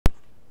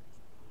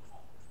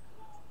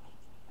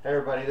Hey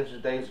everybody, this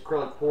is Dave's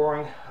Acrylic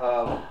Pouring.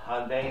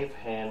 I'm Dave,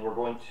 and we're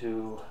going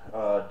to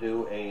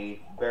do a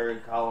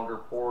buried colander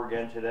pour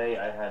again today.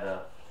 I had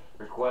a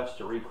request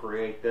to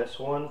recreate this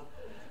one.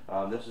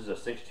 This is a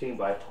 16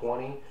 by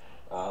 20,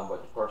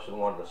 but the person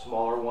wanted a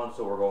smaller one,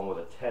 so we're going with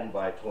a 10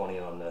 by 20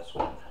 on this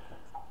one.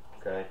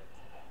 Okay,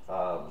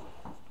 so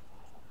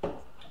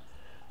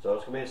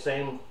it's going to be the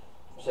same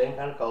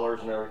kind of colors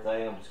and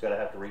everything. I'm just going to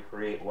have to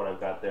recreate what I've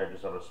got there,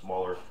 just on a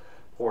smaller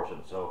portion.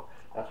 So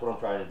that's what I'm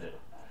trying to do.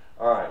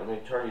 Alright, let me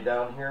turn you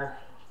down here,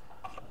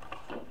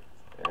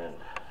 and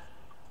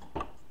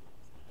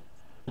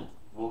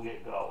we'll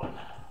get going.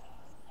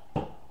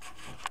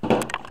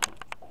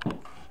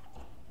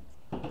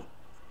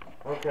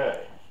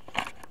 Okay,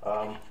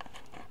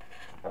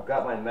 I've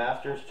got my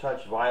Master's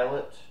Touch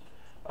Violet,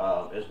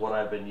 is what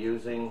I've been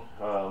using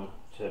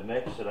to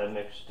mix, and I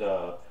mixed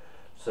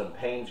some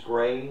Payne's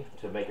Gray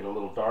to make it a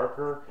little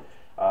darker.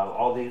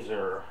 All these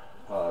are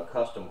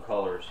custom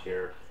colors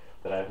here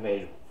that I've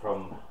made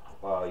from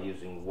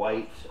using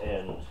white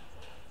and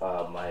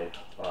my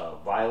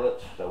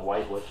violet. The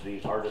white was the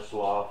Artist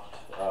Loft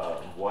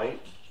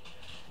white,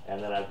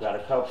 and then I've got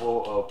a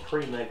couple of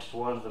pre-mixed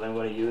ones that I'm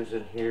going to use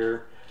in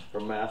here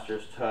from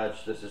Master's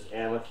Touch. This is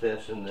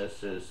Amethyst, and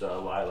this is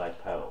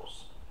Lilac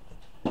Petals.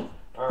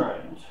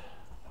 Alright,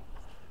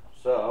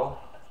 so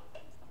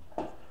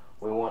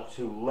we want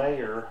to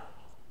layer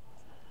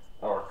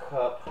our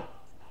cup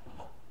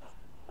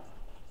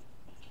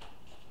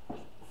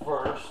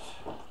first,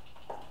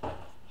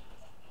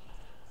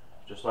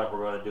 just like we're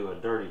going to do a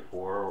dirty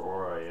pour,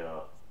 or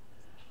a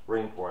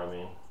ring pour, I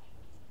mean.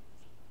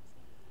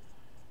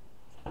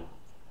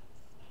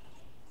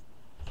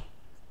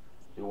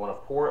 You want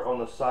to pour it on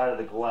the side of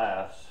the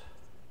glass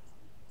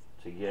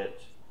to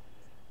get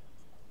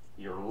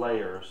your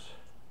layers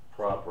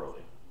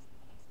properly.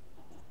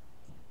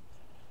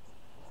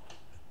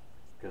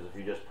 Because if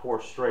you just pour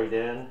straight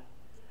in,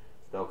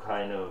 they'll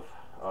kind of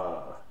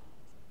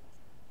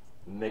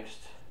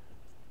mixed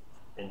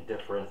in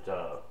different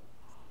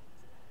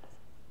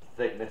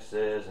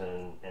thicknesses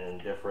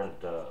and different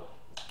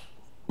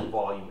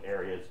volume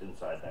areas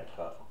inside that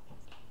cup.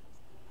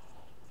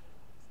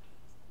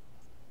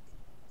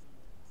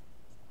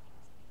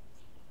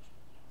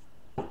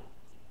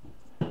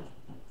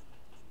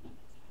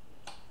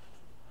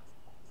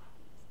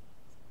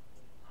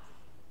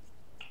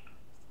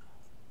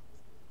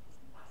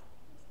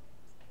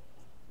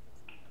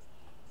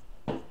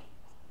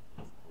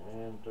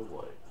 And the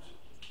white.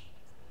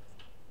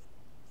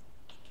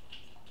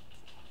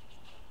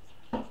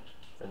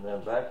 And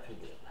then back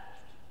together.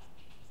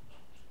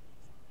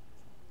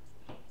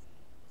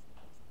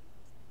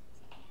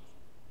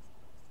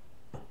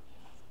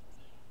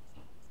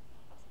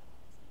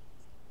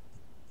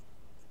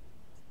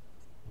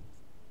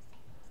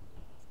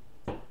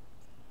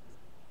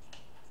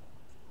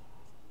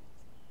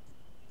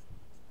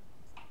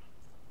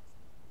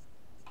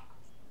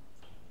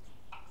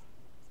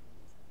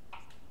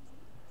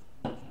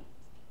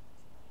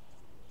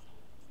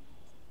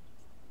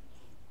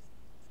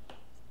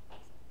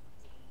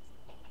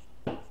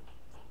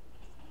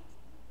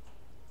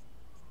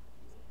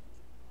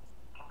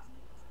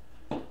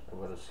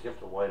 I'm going to skip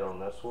the white on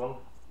this one.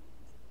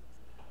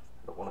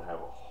 I don't want to have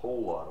a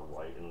whole lot of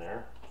white in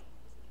there.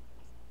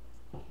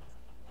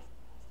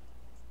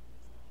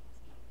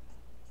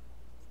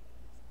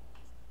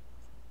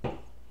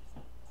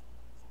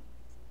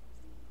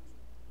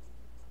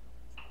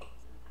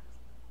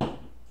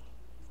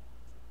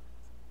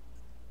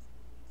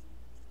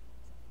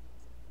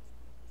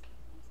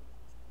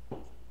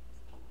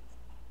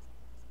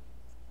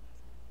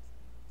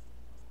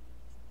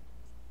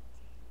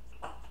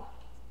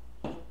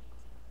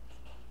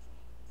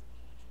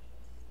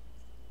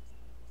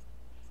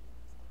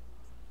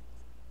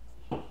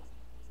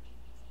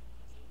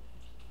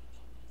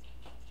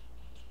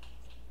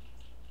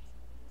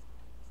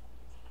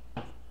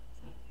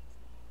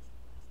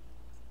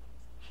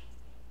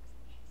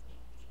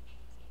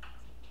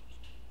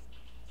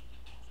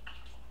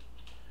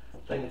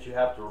 Thing that you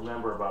have to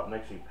remember about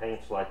mixing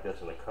paints like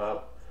this in a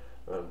cup,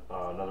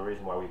 another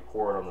reason why we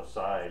pour it on the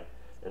side,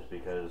 is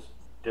because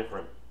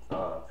different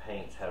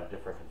paints have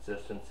different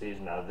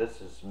consistencies. Now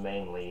this is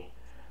mainly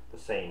the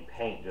same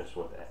paint, just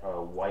with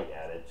white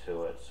added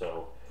to it,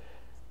 so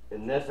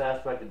in this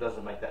aspect it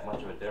doesn't make that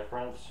much of a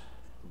difference,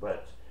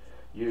 but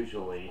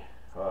usually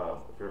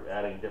if you're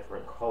adding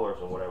different colors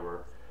and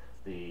whatever,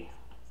 the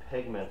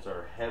pigments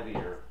are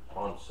heavier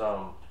on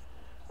some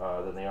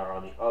than they are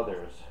on the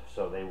others,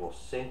 so they will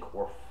sink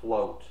or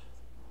float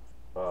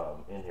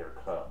in your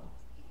cup.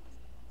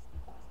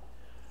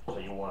 So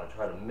you want to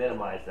try to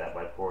minimize that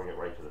by pouring it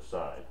right to the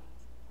side.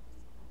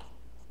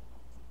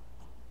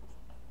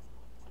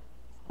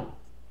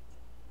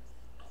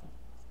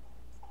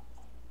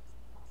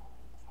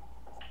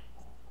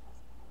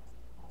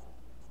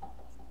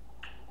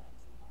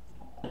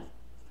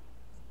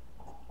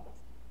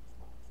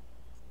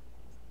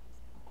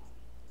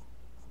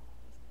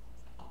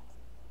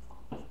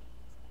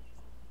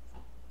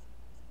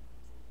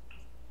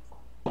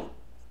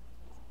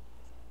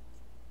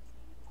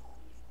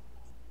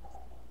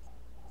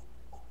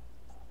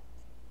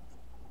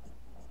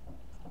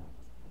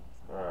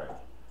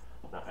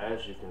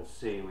 as you can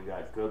see, we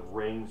got good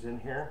rings in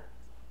here,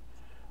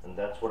 and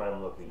that's what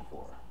I'm looking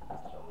for. So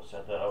I'm going to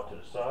set that off to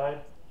the side.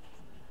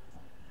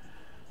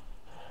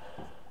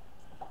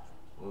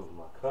 Move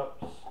my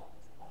cups.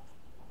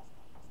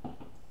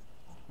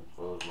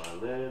 Close my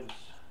lids.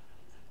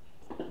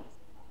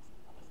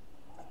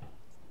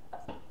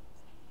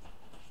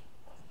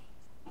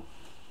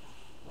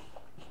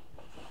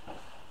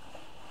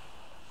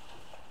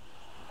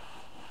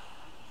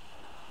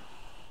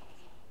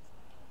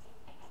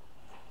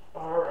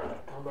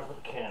 Alright, come back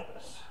with the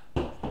canvas.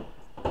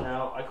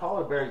 Now, I call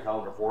it a berry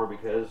colander pour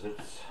because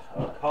it's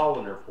a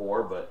colander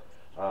pour, but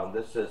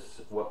this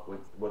is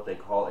what they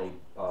call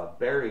a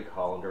berry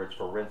colander. It's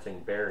for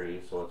rinsing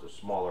berries, so it's a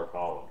smaller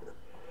colander.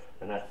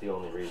 And that's the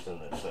only reason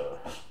that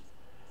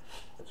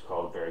it's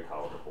called a berry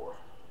colander pour.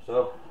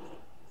 So,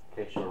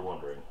 in case you were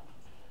wondering.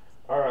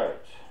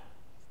 Alright,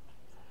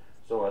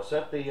 so I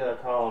set the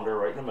colander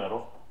right in the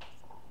middle,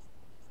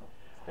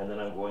 and then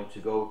I'm going to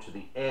go to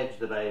the edge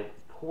that I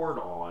poured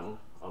on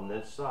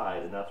this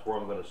side, and that's where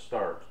I'm going to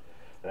start.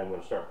 And I'm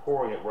going to start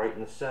pouring it right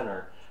in the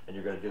center, and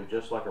you're going to do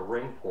just like a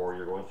ring pour.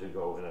 You're going to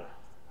go in a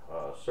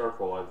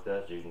circle like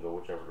this. You can go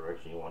whichever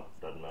direction you want,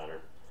 doesn't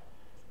matter.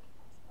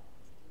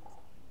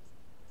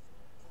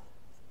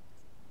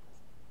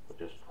 But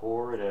just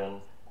pour it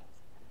in,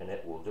 and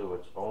it will do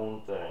its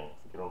own thing.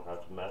 You don't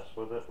have to mess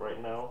with it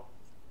right now.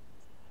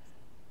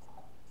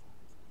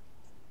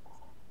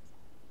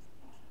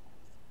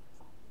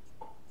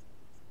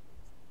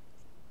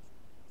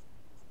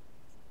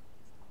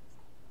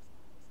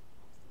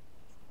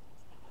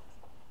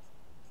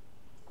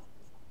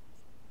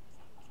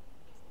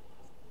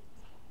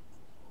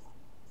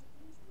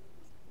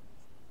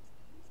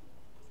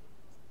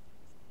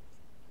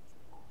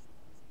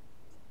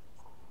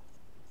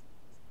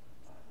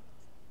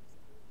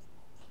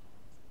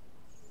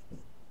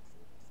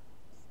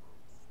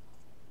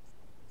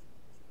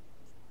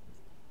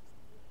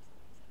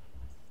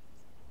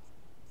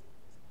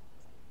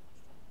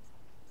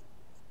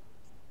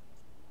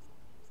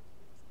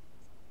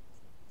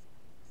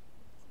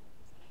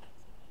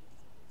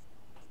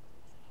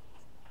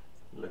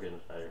 Look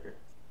inside here.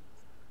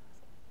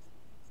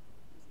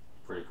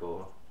 Pretty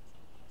cool,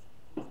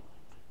 huh?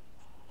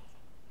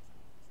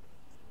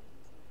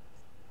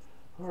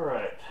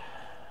 Alright.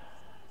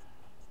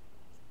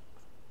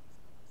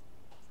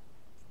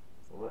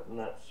 Letting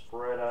that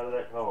spread out of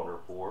that colander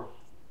pour,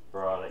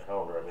 or out of that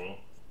colander, I mean.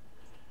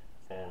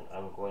 And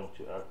I'm going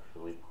to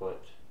actually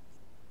put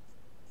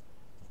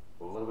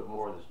a little bit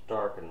more of this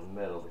dark in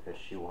the middle because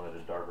she wanted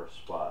a darker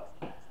spot.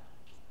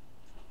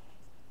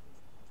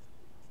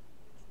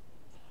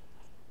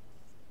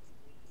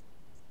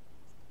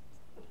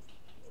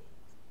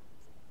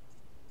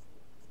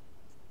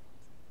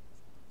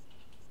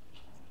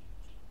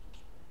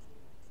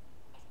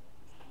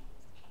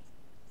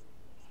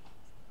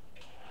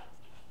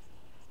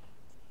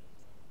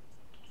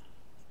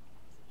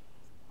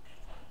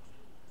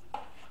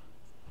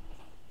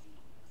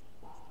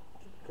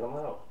 Come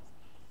out.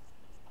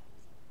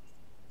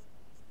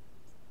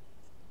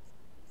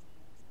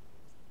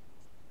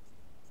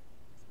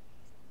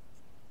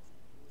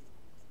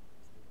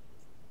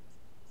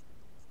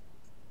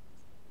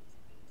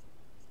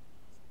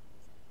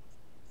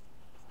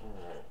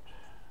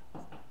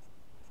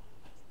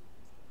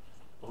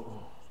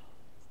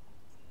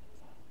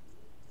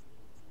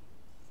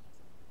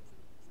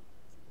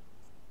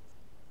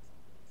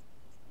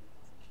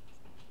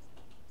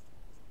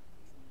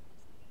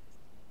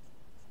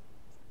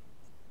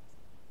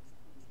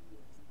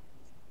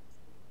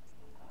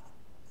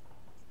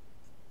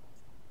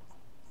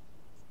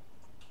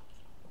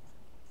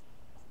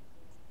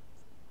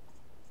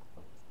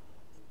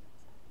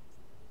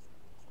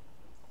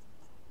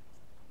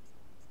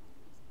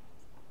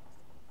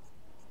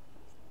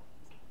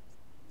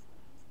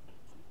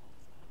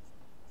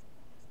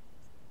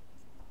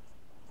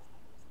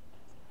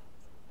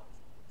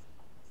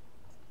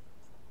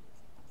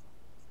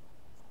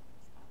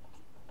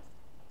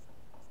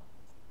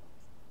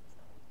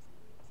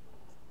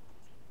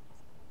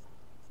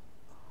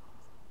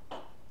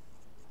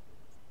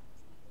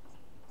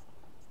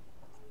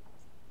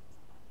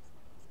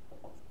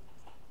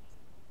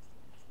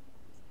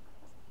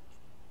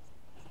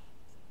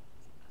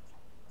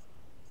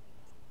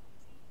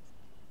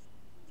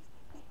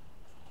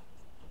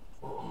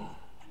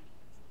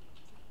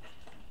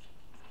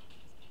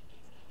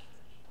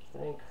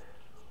 I think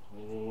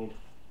we need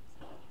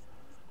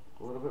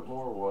a little bit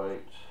more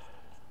white.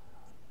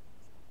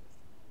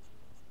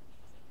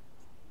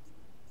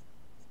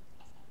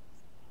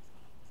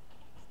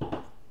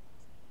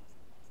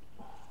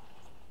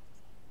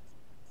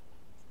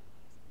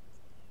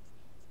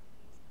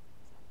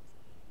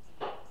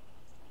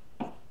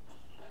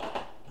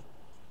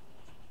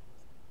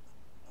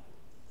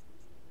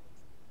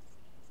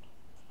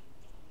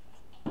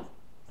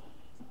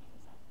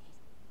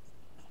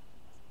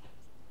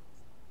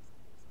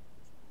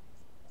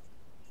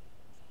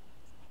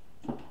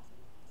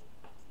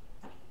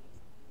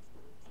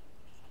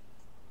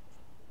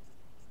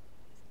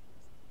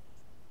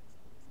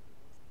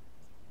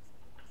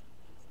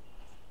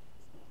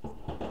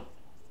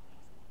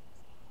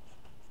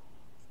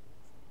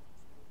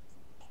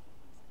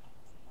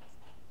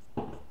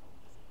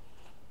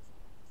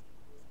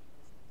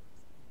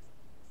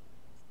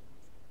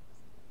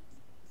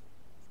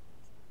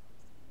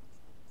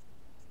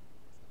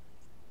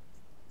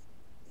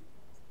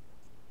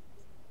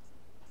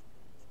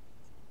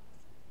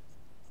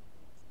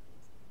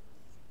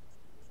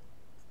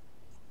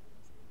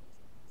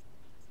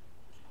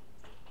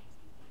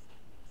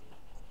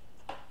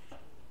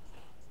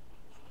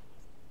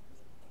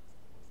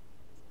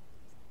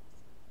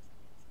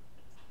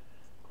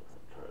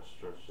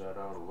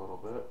 out a little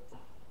bit.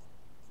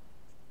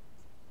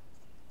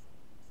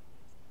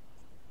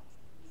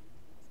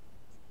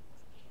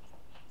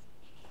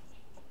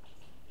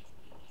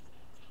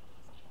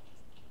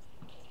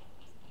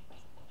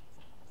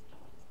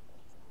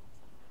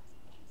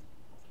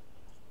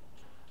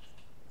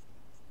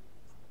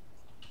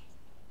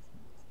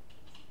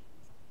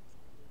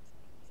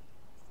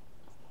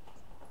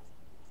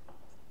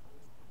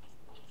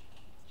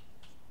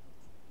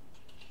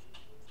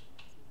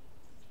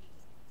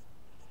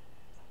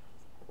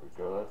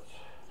 Go, that's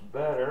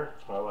better.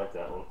 I like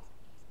that one.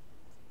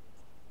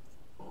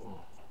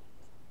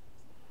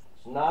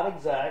 It's not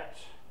exact,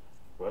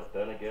 but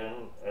then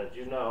again, as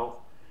you know,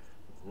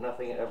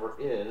 nothing ever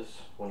is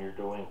when you're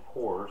doing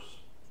pours.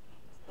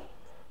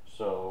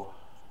 So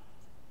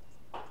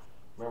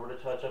remember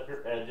to touch up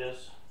your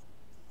edges.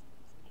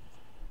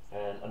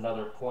 And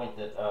another point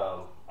that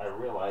I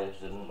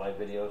realized in my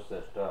videos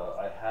that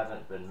I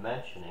haven't been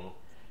mentioning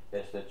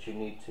is that you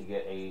need to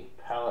get a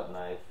palette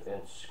knife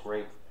and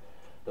scrape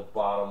the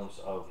bottoms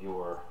of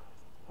your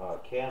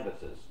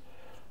canvases.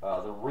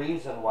 The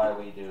reason why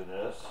we do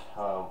this,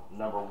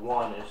 number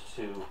one, is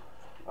to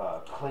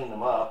clean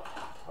them up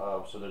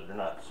so that they're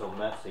not so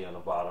messy on the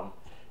bottom.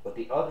 But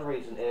the other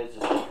reason is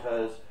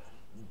because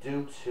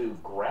due to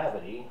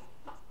gravity,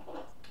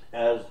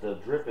 as the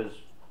drip is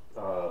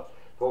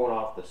going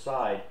off the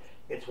side,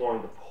 it's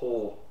wanting to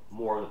pull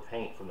more of the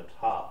paint from the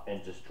top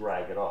and just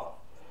drag it off.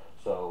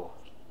 So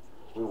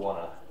we want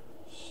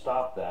to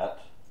stop that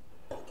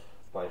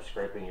by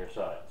scraping your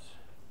sides,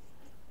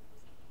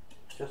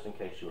 just in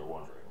case you were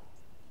wondering.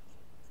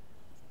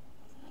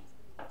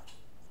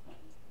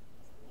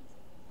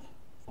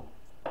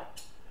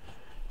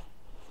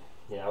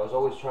 Yeah, I was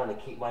always trying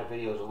to keep my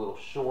videos a little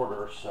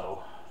shorter,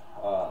 so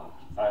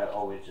I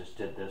always just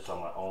did this on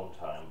my own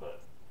time,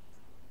 but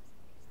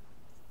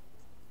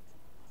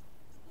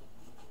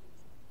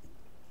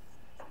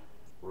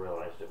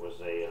realized it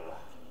was a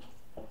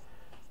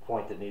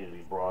point that needed to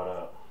be brought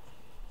up.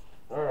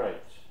 All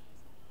right.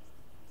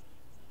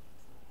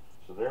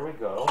 So there we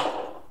go.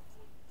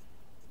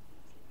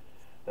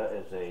 That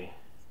is a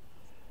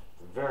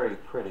very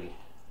pretty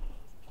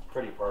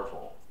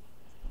purple.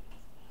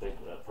 I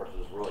think that person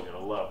is really going to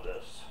love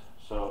this.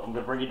 So I'm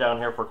going to bring you down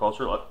here for a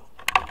closer look.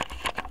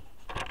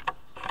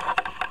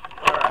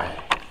 All right.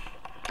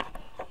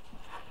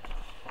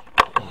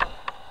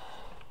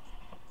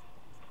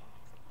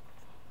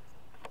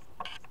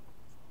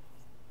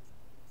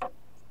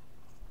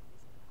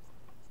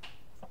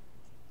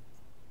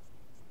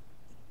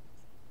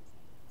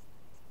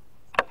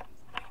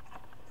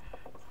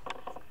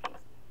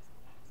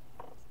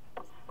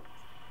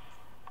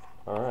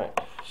 All right,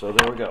 so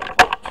there we go.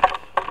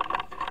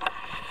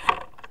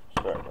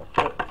 Sorry about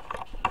that.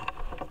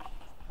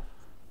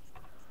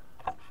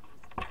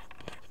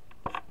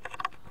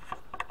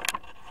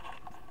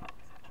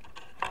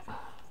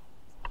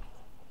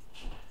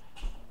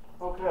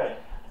 Okay,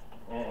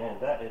 and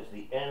that is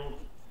the end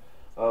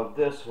of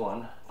this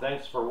one.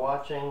 Thanks for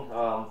watching.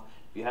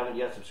 If you haven't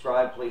yet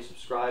subscribed, please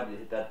subscribe. You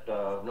hit that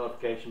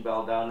notification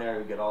bell down there.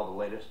 You get all the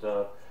latest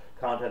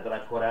content that I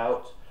put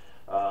out.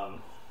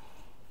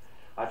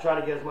 I try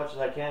to get as much as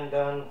I can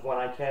done when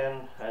I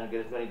can and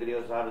get as many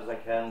videos out as I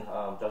can.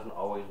 Doesn't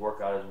always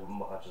work out as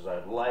much as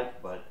I'd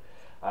like, but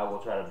I will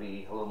try to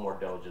be a little more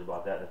diligent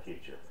about that in the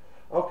future.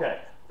 Okay,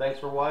 thanks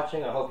for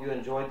watching. I hope you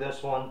enjoyed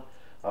this one.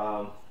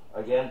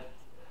 Again,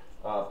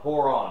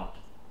 pour on.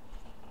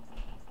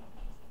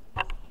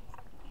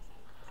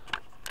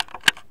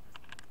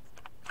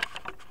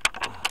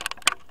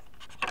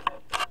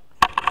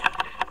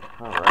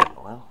 All right.